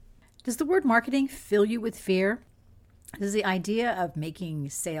Does the word marketing fill you with fear? Does the idea of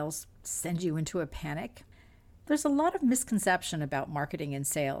making sales send you into a panic? There's a lot of misconception about marketing and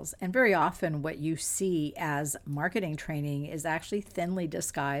sales, and very often what you see as marketing training is actually thinly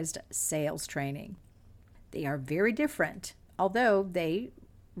disguised sales training. They are very different, although they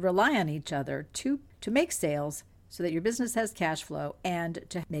rely on each other to make sales so that your business has cash flow and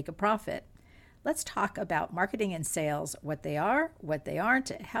to make a profit. Let's talk about marketing and sales, what they are, what they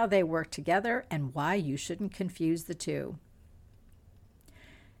aren't, how they work together, and why you shouldn't confuse the two.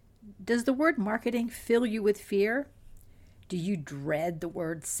 Does the word marketing fill you with fear? Do you dread the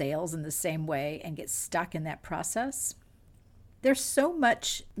word sales in the same way and get stuck in that process? There's so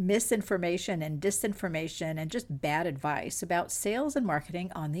much misinformation and disinformation and just bad advice about sales and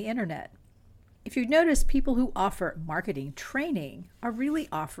marketing on the internet. If you notice, people who offer marketing training are really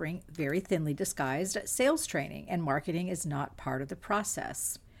offering very thinly disguised sales training, and marketing is not part of the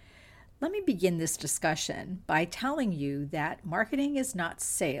process. Let me begin this discussion by telling you that marketing is not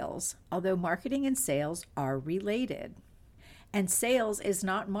sales, although marketing and sales are related. And sales is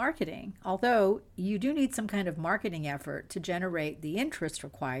not marketing, although you do need some kind of marketing effort to generate the interest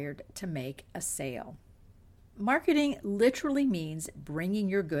required to make a sale. Marketing literally means bringing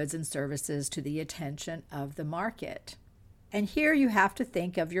your goods and services to the attention of the market. And here you have to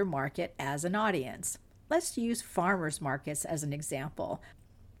think of your market as an audience. Let's use farmers markets as an example.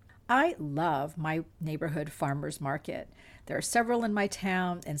 I love my neighborhood farmers market. There are several in my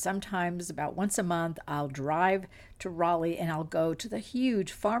town, and sometimes about once a month I'll drive to Raleigh and I'll go to the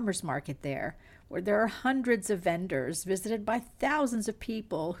huge farmers market there, where there are hundreds of vendors visited by thousands of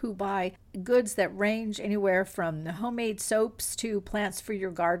people who buy goods that range anywhere from homemade soaps to plants for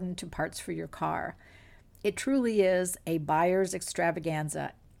your garden to parts for your car. It truly is a buyer's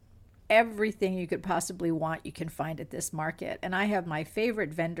extravaganza. Everything you could possibly want you can find at this market. And I have my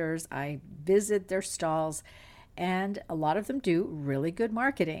favorite vendors. I visit their stalls, and a lot of them do really good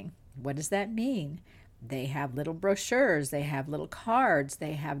marketing. What does that mean? They have little brochures, they have little cards,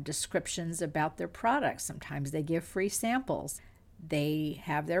 they have descriptions about their products. Sometimes they give free samples. They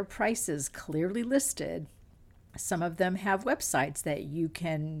have their prices clearly listed. Some of them have websites that you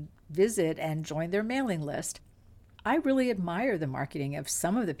can visit and join their mailing list. I really admire the marketing of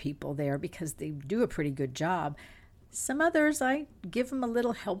some of the people there because they do a pretty good job. Some others, I give them a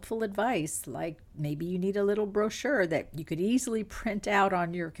little helpful advice, like maybe you need a little brochure that you could easily print out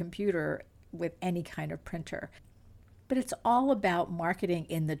on your computer with any kind of printer. But it's all about marketing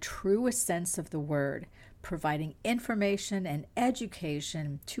in the truest sense of the word, providing information and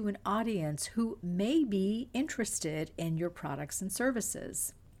education to an audience who may be interested in your products and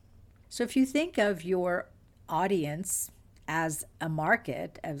services. So if you think of your audience as a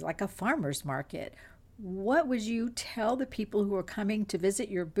market, as like a farmer's market, what would you tell the people who are coming to visit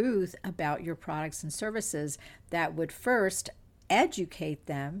your booth about your products and services that would first educate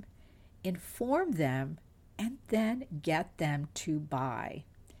them, inform them, and then get them to buy?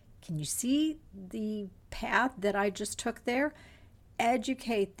 Can you see the path that I just took there?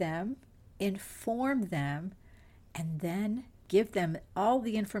 Educate them, inform them, and then give them all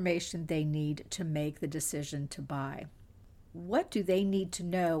the information they need to make the decision to buy. What do they need to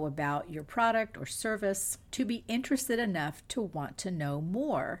know about your product or service to be interested enough to want to know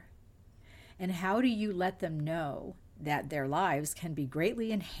more? And how do you let them know that their lives can be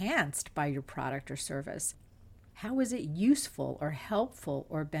greatly enhanced by your product or service? How is it useful or helpful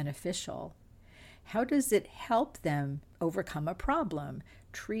or beneficial? How does it help them overcome a problem,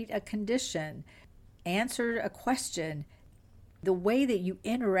 treat a condition, answer a question? The way that you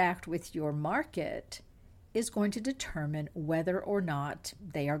interact with your market is going to determine whether or not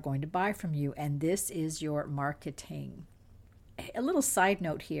they are going to buy from you, and this is your marketing. A little side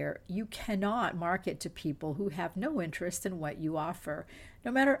note here, you cannot market to people who have no interest in what you offer,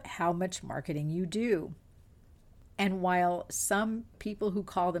 no matter how much marketing you do. And while some people who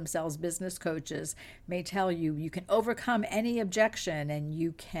call themselves business coaches may tell you you can overcome any objection and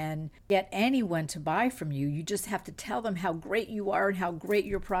you can get anyone to buy from you, you just have to tell them how great you are and how great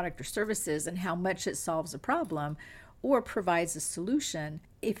your product or service is and how much it solves a problem or provides a solution.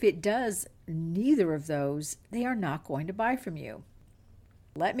 If it does neither of those, they are not going to buy from you.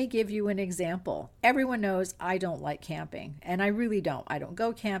 Let me give you an example. Everyone knows I don't like camping, and I really don't. I don't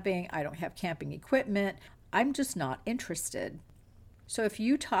go camping. I don't have camping equipment. I'm just not interested. So if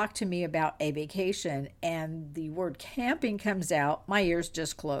you talk to me about a vacation and the word camping comes out, my ears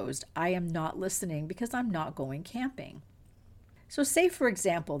just closed. I am not listening because I'm not going camping. So, say for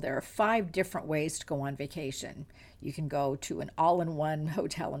example, there are 5 different ways to go on vacation. You can go to an all in one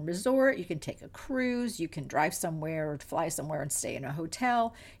hotel and resort, you can take a cruise, you can drive somewhere or fly somewhere and stay in a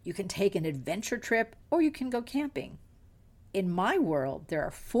hotel, you can take an adventure trip, or you can go camping. In my world, there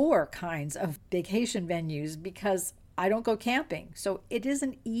are 4 kinds of vacation venues because I don't go camping, so it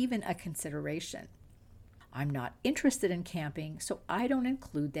isn't even a consideration. I'm not interested in camping, so I don't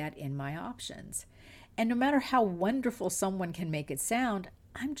include that in my options. And no matter how wonderful someone can make it sound,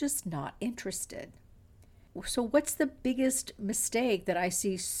 I'm just not interested. So, what's the biggest mistake that I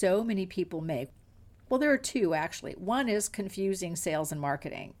see so many people make? Well, there are 2 actually. One is confusing sales and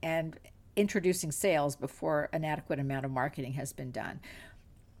marketing and introducing sales before an adequate amount of marketing has been done.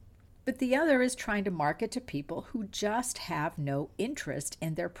 But the other is trying to market to people who just have no interest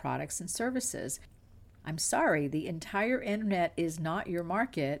in their products and services. I'm sorry, the entire internet is not your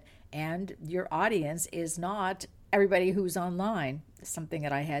market, and your audience is not everybody who's online. Something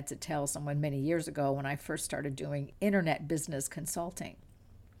that I had to tell someone many years ago when I first started doing internet business consulting.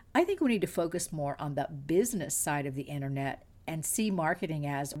 I think we need to focus more on the business side of the internet and see marketing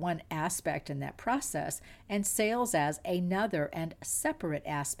as one aspect in that process and sales as another and separate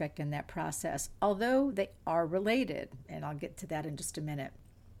aspect in that process, although they are related, and I'll get to that in just a minute.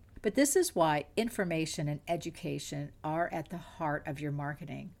 But this is why information and education are at the heart of your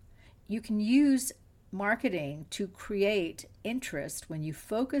marketing. You can use marketing to create interest when you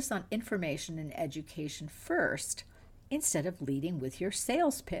focus on information and education first instead of leading with your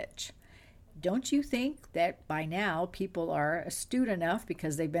sales pitch. Don't you think that by now people are astute enough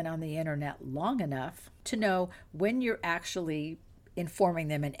because they've been on the internet long enough to know when you're actually informing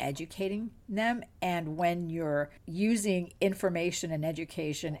them and educating them and when you're using information and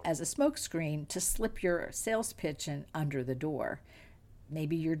education as a smokescreen to slip your sales pitch in under the door?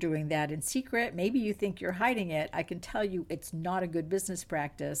 Maybe you're doing that in secret. Maybe you think you're hiding it. I can tell you it's not a good business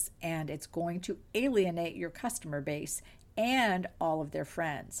practice, and it's going to alienate your customer base and all of their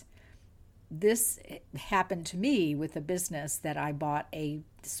friends. This happened to me with a business that I bought a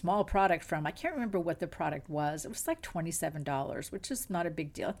small product from. I can't remember what the product was. It was like $27, which is not a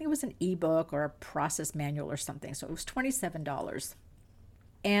big deal. I think it was an ebook or a process manual or something. So it was $27.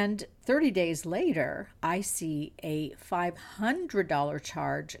 And 30 days later, I see a $500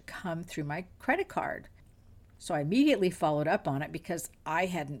 charge come through my credit card. So I immediately followed up on it because I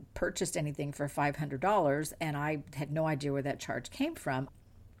hadn't purchased anything for $500 and I had no idea where that charge came from.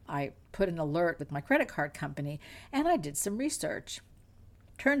 I put an alert with my credit card company and I did some research.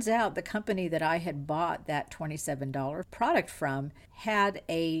 Turns out the company that I had bought that $27 product from had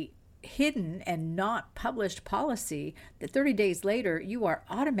a hidden and not published policy that 30 days later you are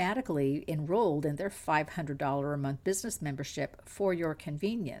automatically enrolled in their $500 a month business membership for your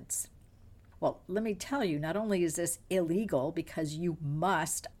convenience. Well, let me tell you, not only is this illegal because you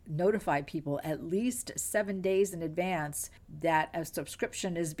must notify people at least 7 days in advance that a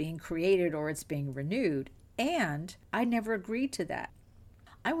subscription is being created or it's being renewed, and I never agreed to that.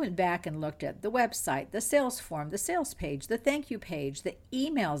 I went back and looked at the website, the sales form, the sales page, the thank you page, the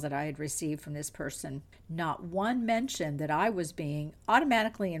emails that I had received from this person. Not one mention that I was being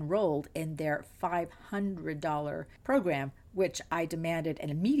automatically enrolled in their $500 program, which I demanded an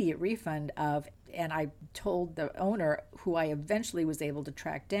immediate refund of. And I told the owner, who I eventually was able to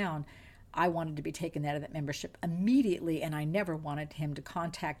track down, I wanted to be taken out of that membership immediately, and I never wanted him to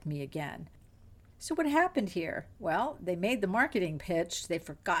contact me again. So what happened here? Well, they made the marketing pitch. They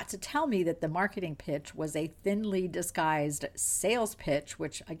forgot to tell me that the marketing pitch was a thinly disguised sales pitch,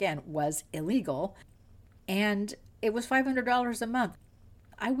 which again was illegal, and it was $500 a month.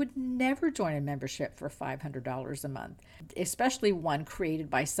 I would never join a membership for $500 a month, especially one created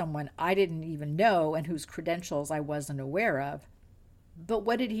by someone I didn't even know and whose credentials I wasn't aware of. But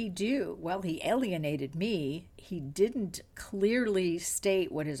what did he do? Well, he alienated me. He didn't clearly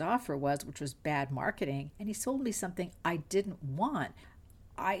state what his offer was, which was bad marketing, and he sold me something I didn't want.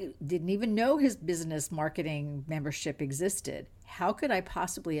 I didn't even know his business marketing membership existed. How could I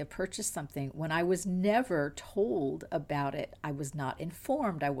possibly have purchased something when I was never told about it? I was not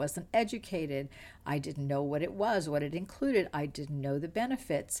informed. I wasn't educated. I didn't know what it was, what it included. I didn't know the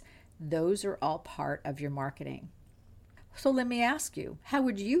benefits. Those are all part of your marketing. So let me ask you, how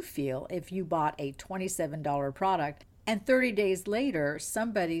would you feel if you bought a $27 product and 30 days later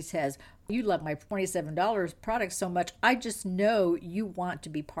somebody says, you love my $27 product so much, I just know you want to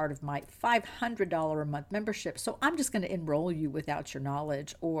be part of my $500 a month membership, so I'm just going to enroll you without your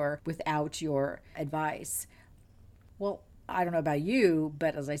knowledge or without your advice. Well, I don't know about you,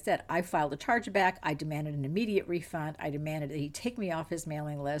 but as I said, I filed a chargeback. I demanded an immediate refund. I demanded that he take me off his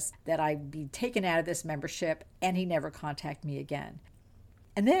mailing list, that I be taken out of this membership, and he never contact me again.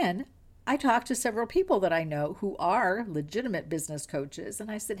 And then I talked to several people that I know who are legitimate business coaches, and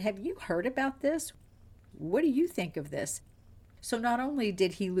I said, have you heard about this? What do you think of this? So not only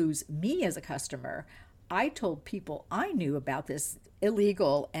did he lose me as a customer, I told people I knew about this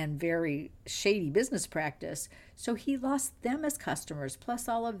illegal and very shady business practice, so he lost them as customers, plus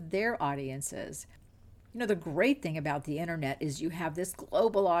all of their audiences. The great thing about the internet is you have this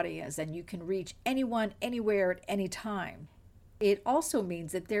global audience and you can reach anyone, anywhere, at any time. It also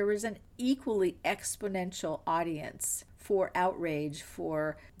means that there is an equally exponential audience for outrage,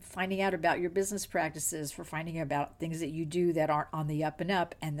 for finding out about your business practices, for finding out about things that you do that aren't on the up and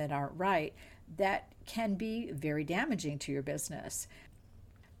up and that aren't right, that can be very damaging to your business.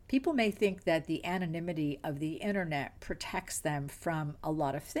 People may think that the anonymity of the internet protects them from a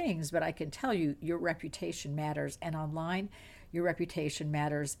lot of things, but I can tell you your reputation matters. And online, your reputation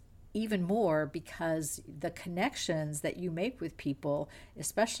matters even more because the connections that you make with people,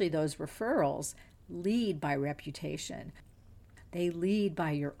 especially those referrals, lead by reputation. They lead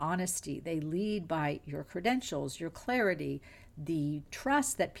by your honesty. They lead by your credentials, your clarity, the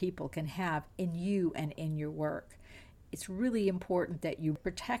trust that people can have in you and in your work. It's really important that you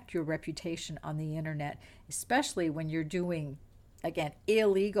protect your reputation on the internet, especially when you're doing, again,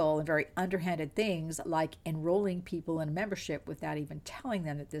 illegal and very underhanded things like enrolling people in a membership without even telling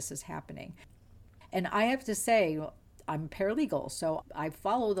them that this is happening. And I have to say, I'm paralegal, so I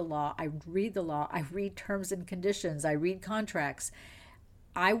follow the law, I read terms and conditions, I read contracts.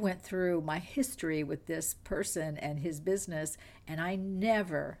 I went through my history with this person and his business, and I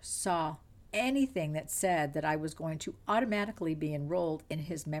never saw anything that said that I was going to automatically be enrolled in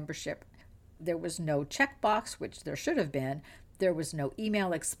his membership. There was no checkbox, which there should have been. There was no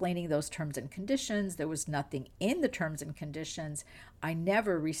email explaining those terms and conditions. There was nothing in the terms and conditions. I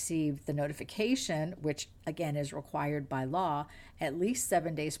never received the notification, which again is required by law, at least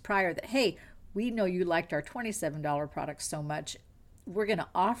 7 days prior that, hey, we know you liked our $27 product so much. We're going to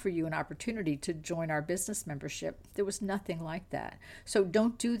offer you an opportunity to join our business membership. There was nothing like that. So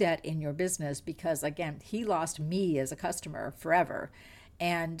don't do that in your business because, again, he lost me as a customer forever.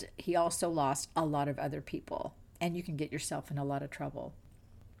 And he also lost a lot of other people. And you can get yourself in a lot of trouble.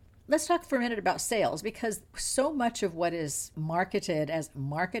 Let's talk for a minute about sales because so much of what is marketed as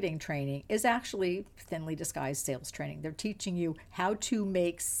marketing training is actually thinly disguised sales training. They're teaching you how to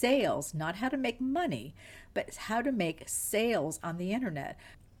make sales, not how to make money, but how to make sales on the internet.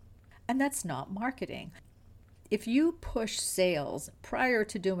 And that's not marketing. If you push sales prior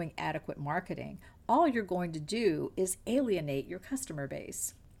to doing adequate marketing, all you're going to do is alienate your customer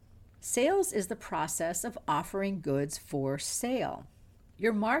base. Sales is the process of offering goods for sale.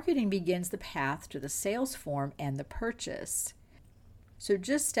 Your marketing begins the path to the sales form and the purchase. So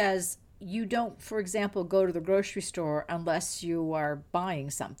just as you don't, for example, go to the grocery store unless you are buying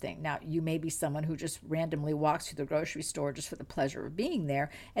something. Now, you may be someone who just randomly walks to the grocery store just for the pleasure of being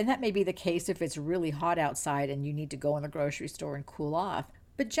there, and that may be the case if it's really hot outside and you need to go in the grocery store and cool off.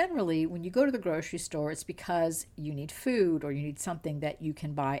 But generally, when you go to the grocery store, it's because you need food or you need something that you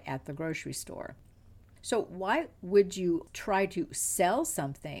can buy at the grocery store. So why would you try to sell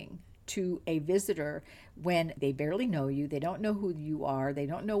something to a visitor when they barely know you, they don't know who you are, they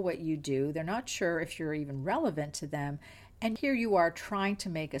don't know what you do, they're not sure if you're even relevant to them, and here you are trying to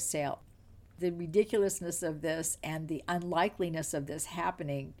make a sale? The ridiculousness of this and the unlikeliness of this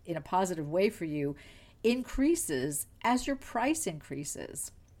happening in a positive way for you increases as your price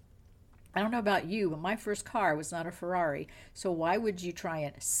increases. I don't know about you, but my first car was not a Ferrari. So why would you try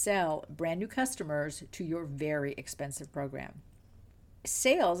and sell brand new customers to your very expensive program?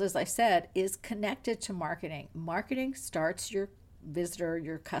 Sales, as I said, is connected to marketing. Marketing starts your visitor,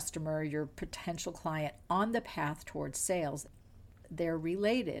 your customer, your potential client on the path towards sales. They're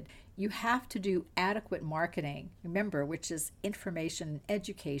related. You have to do adequate marketing, remember, which is information and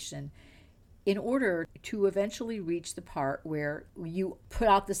education, in order to eventually reach the part where you put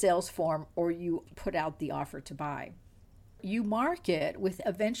out the sales form or you put out the offer to buy. You market with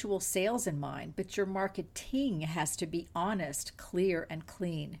eventual sales in mind, but your marketing has to be honest, clear, and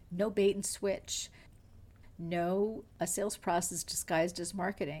clean. No bait and switch. No a sales process disguised as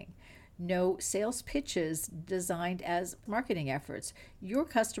marketing. No sales pitches designed as marketing efforts. Your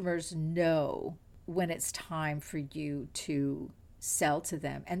customers know when it's time for you to sell to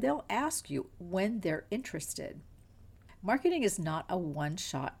them, and they'll ask you when they're interested. Marketing is not a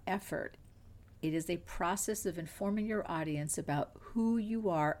one-shot effort. It is a process of informing your audience about who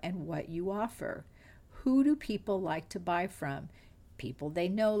you are and what you offer. Who do people like to buy from? People they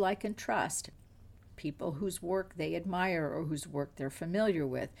know, like, and trust. People whose work they admire or whose work they're familiar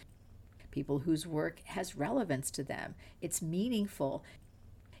with. People whose work has relevance to them. It's meaningful.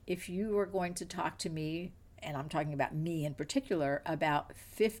 If you are going to talk to me, and I'm talking about me in particular, about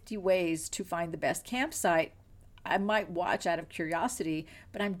 50 ways to find the best campsite, I might watch out of curiosity,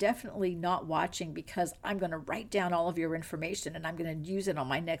 but I'm definitely not watching because I'm going to write down all of your information and I'm going to use it on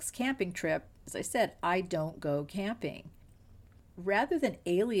my next camping trip. As I said, I don't go camping. Rather than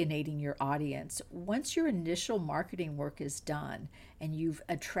alienating your audience, once your initial marketing work is done and you've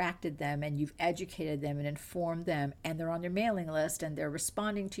attracted them and you've educated them and informed them and they're on your mailing list and they're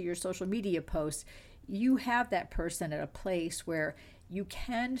responding to your social media posts, you have that person at a place where you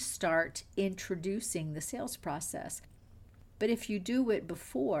can start introducing the sales process. But if you do it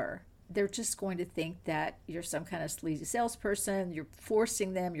before, they're just going to think that you're some kind of sleazy salesperson, you're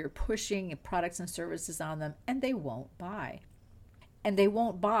forcing them, you're pushing products and services on them, and they won't buy. And they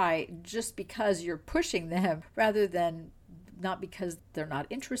won't buy just because you're pushing them rather than not because they're not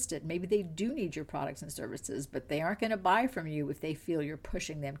interested. Maybe they do need your products and services, but they aren't going to buy from you if they feel you're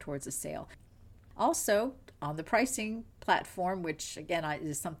pushing them towards a sale. Also, on the pricing platform, which again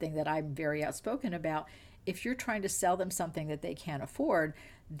is something that I'm very outspoken about, if you're trying to sell them something that they can't afford,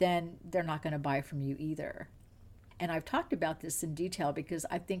 then they're not going to buy from you either. And I've talked about this in detail because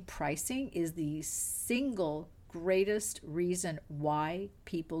I think pricing is the single greatest reason why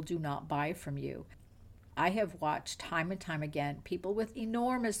people do not buy from you. I have watched time and time again people with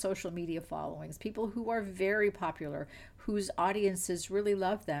enormous social media followings, people who are very popular, whose audiences really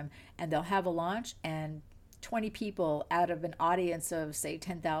love them, and they'll have a launch and 20 people out of an audience of, say,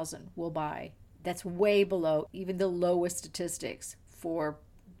 10,000 will buy. That's way below even the lowest statistics for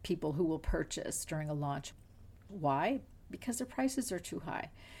people who will purchase during a launch. Why? Because their prices are too high.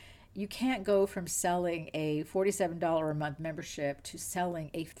 You can't go from selling a $47 a month membership to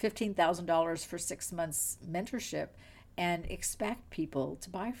selling a $15,000 for 6 months mentorship and expect people to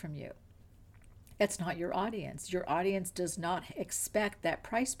buy from you. That's not your audience. Your audience does not expect that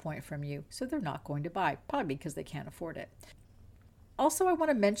price point from you, so they're not going to buy, probably because they can't afford it. Also, I want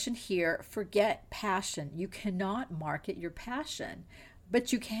to mention here, forget passion. You cannot market your passion,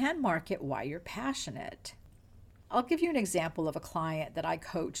 but you can market why you're passionate. I'll give you an example of a client that I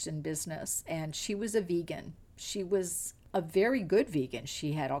coached in business, and she was a vegan. She was a very good vegan.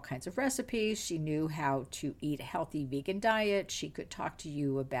 She had all kinds of recipes. She knew how to eat a healthy vegan diet. She could talk to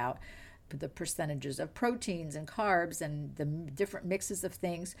you about the percentages of proteins and carbs and the different mixes of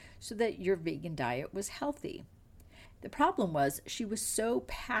things so that your vegan diet was healthy. The problem was she was so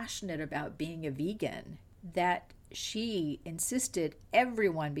passionate about being a vegan that she insisted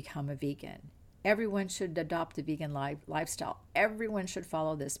everyone become a vegan. Everyone should adopt a vegan lifestyle. Everyone should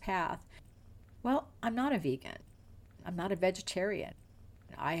follow this path. Well, I'm not a vegan. I'm not a vegetarian.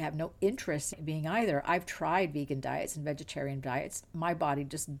 I have no interest in being either. I've tried vegan diets and vegetarian diets. My body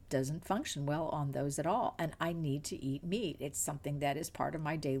just doesn't function well on those at all, and I need to eat meat. It's something that is part of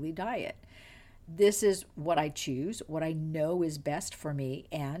my daily diet. This is what I choose, what I know is best for me,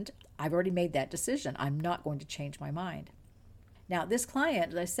 and I've already made that decision. I'm not going to change my mind. Now, this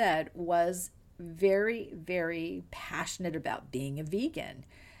client, as I said, was very, very passionate about being a vegan.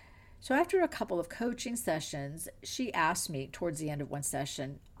 So after a couple of coaching sessions, she asked me towards the end of one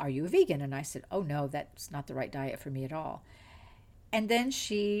session, "Are you a vegan?" And I said, "Oh no, that's not the right diet for me at all." And then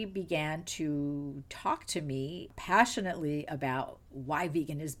she began to talk to me passionately about why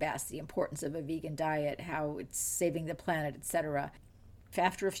vegan is best, the importance of a vegan diet, how it's saving the planet, etc.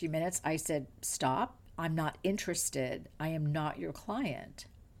 After a few minutes, I said, "Stop. I'm not interested. I am not your client."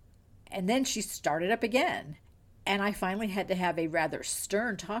 And then she started up again. And I finally had to have a rather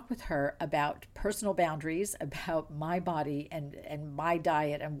stern talk with her about personal boundaries, about my body and my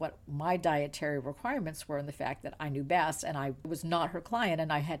diet and what my dietary requirements were, and the fact that I knew best and I was not her client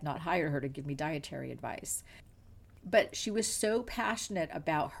and I had not hired her to give me dietary advice. But she was so passionate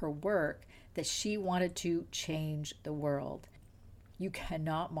about her work that she wanted to change the world. You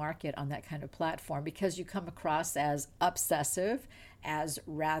cannot market on that kind of platform because you come across as obsessive, as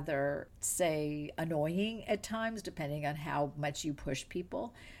rather, say, annoying at times, depending on how much you push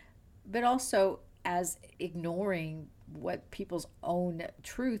people, but also as ignoring what people's own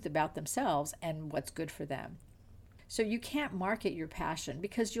truth about themselves and what's good for them. So you can't market your passion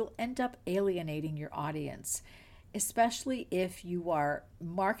because you'll end up alienating your audience, especially if you are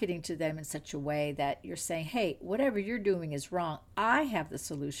marketing to them in such a way that you're saying, "Hey, whatever you're doing is wrong. I have the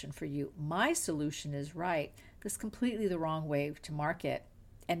solution for you. My solution is right." That's completely the wrong way to market.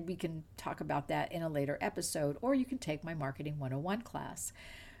 And we can talk about that in a later episode, or you can take my Marketing 101 class.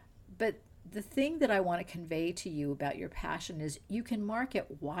 But The thing that I want to convey to you about your passion is you can market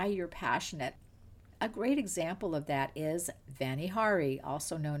why you're passionate. A great example of that is Vani Hari,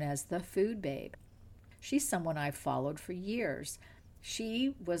 also known as the Food Babe. She's someone I've followed for years.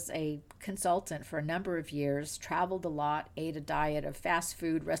 She was a consultant for a number of years, traveled a lot, ate a diet of fast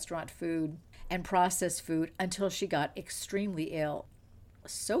food, restaurant food, and processed food until she got extremely ill.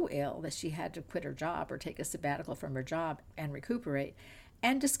 So ill that she had to quit her job or take a sabbatical from her job and recuperate,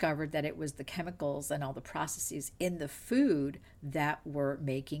 and discovered that it was the chemicals and all the processes in the food that were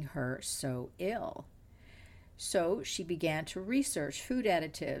making her so ill. So she began to research food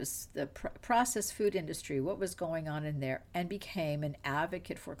additives, the processed food industry, what was going on in there, and became an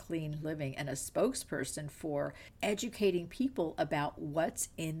advocate for clean living and a spokesperson for educating people about what's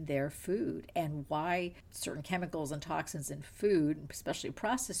in their food and why certain chemicals and toxins in food, especially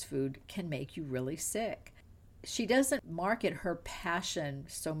processed food, can make you really sick. She doesn't market her passion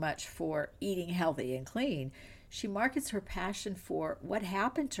so much for eating healthy and clean. She markets her passion for what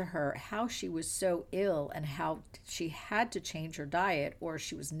happened to her, how she was so ill, and how she had to change her diet or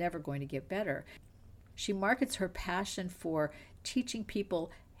she was never going to get better. She markets her passion for teaching people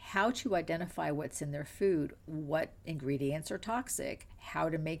how to identify what's in their food, what ingredients are toxic, how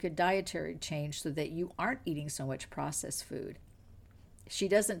to make a dietary change so that you aren't eating so much processed food. She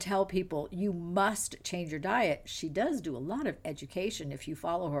doesn't tell people you must change your diet. She does do a lot of education if you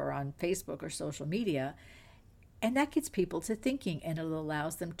follow her on Facebook or social media. And that gets people to thinking, and it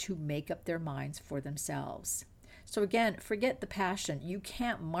allows them to make up their minds for themselves. So again, forget the passion. You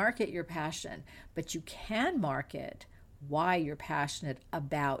can't market your passion, but you can market why you're passionate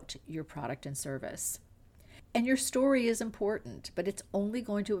about your product and service. And your story is important, but it's only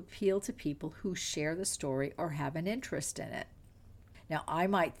going to appeal to people who share the story or have an interest in it. Now, I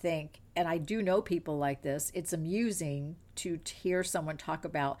might think, and I do know people like this, it's amusing to hear someone talk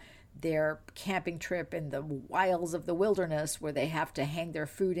about their camping trip in the wilds of the wilderness where they have to hang their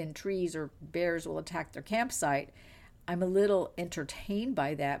food in trees or bears will attack their campsite. I'm a little entertained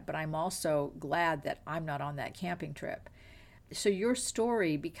by that, but I'm also glad that I'm not on that camping trip. So your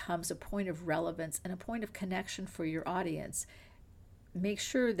story becomes a point of relevance and a point of connection for your audience. Make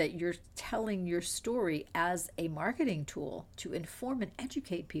sure that you're telling your story as a marketing tool to inform and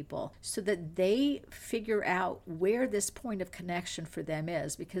educate people so that they figure out where this point of connection for them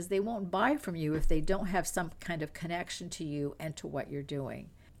is, because they won't buy from you if they don't have some kind of connection to you and to what you're doing.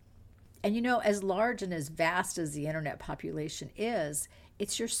 And you know, as large and as vast as the internet population is,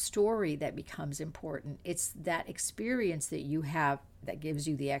 it's your story that becomes important. It's that experience that you have that gives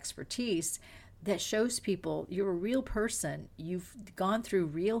you the expertise that shows people you're a real person. You've gone through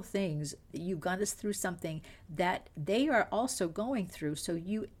real things. You've gone through something that they are also going through. So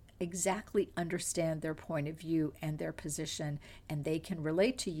you exactly understand their point of view and their position, and they can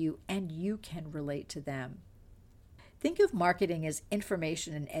relate to you and you can relate to them. Think of marketing as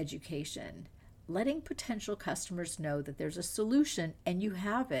information and education, letting potential customers know that there's a solution and you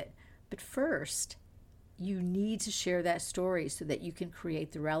have it. But first, you need to share that story so that you can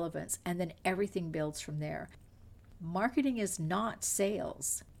create the relevance, and then everything builds from there. Marketing is not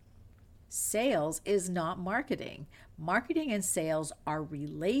sales. Sales is not marketing. Marketing and sales are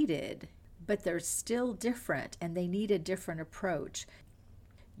related, but they're still different and they need a different approach.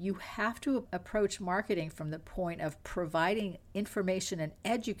 You have to approach marketing from the point of providing information and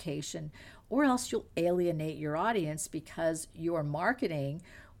education, or else you'll alienate your audience because your marketing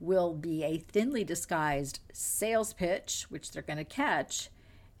will be a thinly disguised sales pitch, which they're going to catch,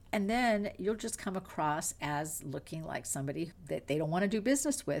 and then you'll just come across as looking like somebody that they don't want to do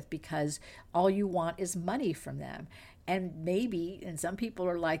business with because all you want is money from them. And maybe, and some people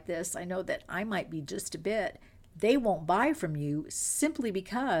are like this, I know that I might be just a bit, they won't buy from you simply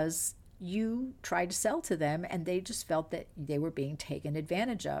because you tried to sell to them and they just felt that they were being taken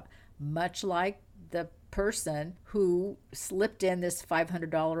advantage of, much like the person who slipped in this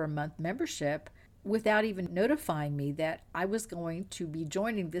 $500 a month membership without even notifying me that I was going to be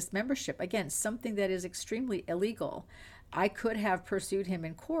joining this membership. Again, something that is extremely illegal. I could have pursued him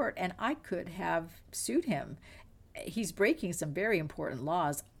in court and I could have sued him. He's breaking some very important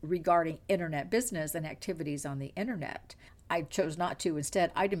laws regarding internet business and activities on the internet. I chose not to.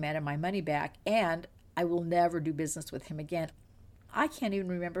 Instead, I demanded my money back and I will never do business with him again. I can't even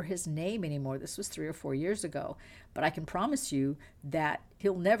remember his name anymore. This was 3 or 4 years ago. But I can promise you that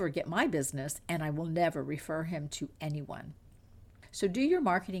he'll never get my business and I will never refer him to anyone. So do your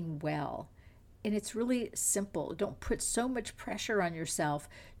marketing well. And it's really simple. Don't put so much pressure on yourself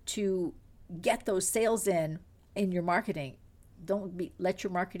to get those sales in your marketing. Let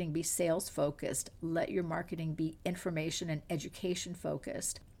your marketing be sales focused. Let your marketing be information and education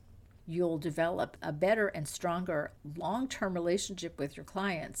focused. you'll develop a better and stronger long-term relationship with your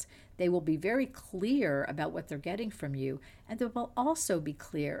clients. They will be very clear about what they're getting from you, and they will also be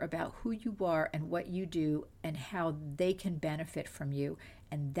clear about who you are and what you do and how they can benefit from you,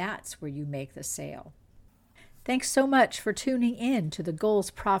 and that's where you make the sale. Thanks so much for tuning in to the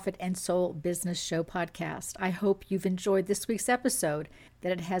Goals, Profit, and Soul Business Show podcast. I hope you've enjoyed this week's episode,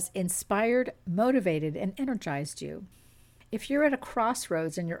 that it has inspired, motivated, and energized you. If you're at a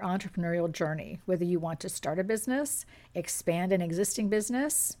crossroads in your entrepreneurial journey, whether you want to start a business, expand an existing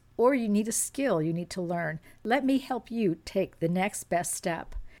business, or you need a skill you need to learn, let me help you take the next best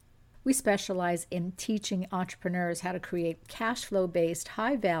step. We specialize in teaching entrepreneurs how to create cash flow-based,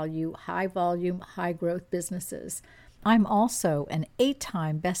 high-value, high-volume, high-growth businesses. I'm also an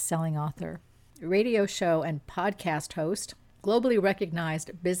 8-time best-selling author, radio show and podcast host, globally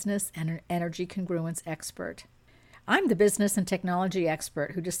recognized business and energy congruence expert. I'm the business and technology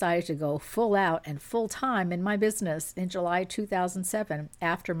expert who decided to go full out and full time in my business in July 2007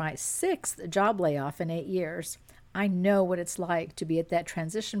 after my 6th job layoff in 8 years. I know what it's like to be at that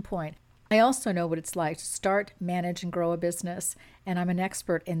transition point. I also know what it's like to start, manage, and grow a business, and I'm an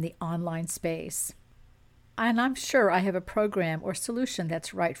expert in the online space. And I'm sure I have a program or solution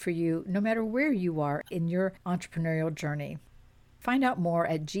that's right for you, no matter where you are in your entrepreneurial journey. Find out more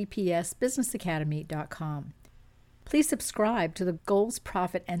at gpsbusinessacademy.com. Please subscribe to the Goals,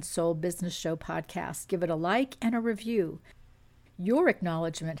 Profit, and Soul Business Show podcast. Give it a like and a review. Your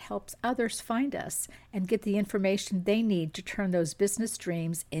acknowledgement helps others find us and get the information they need to turn those business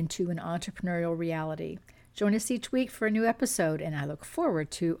dreams into an entrepreneurial reality. Join us each week for a new episode, and I look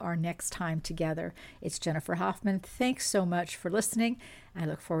forward to our next time together. It's Jennifer Hoffman. Thanks so much for listening. I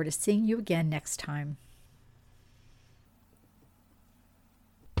look forward to seeing you again next time.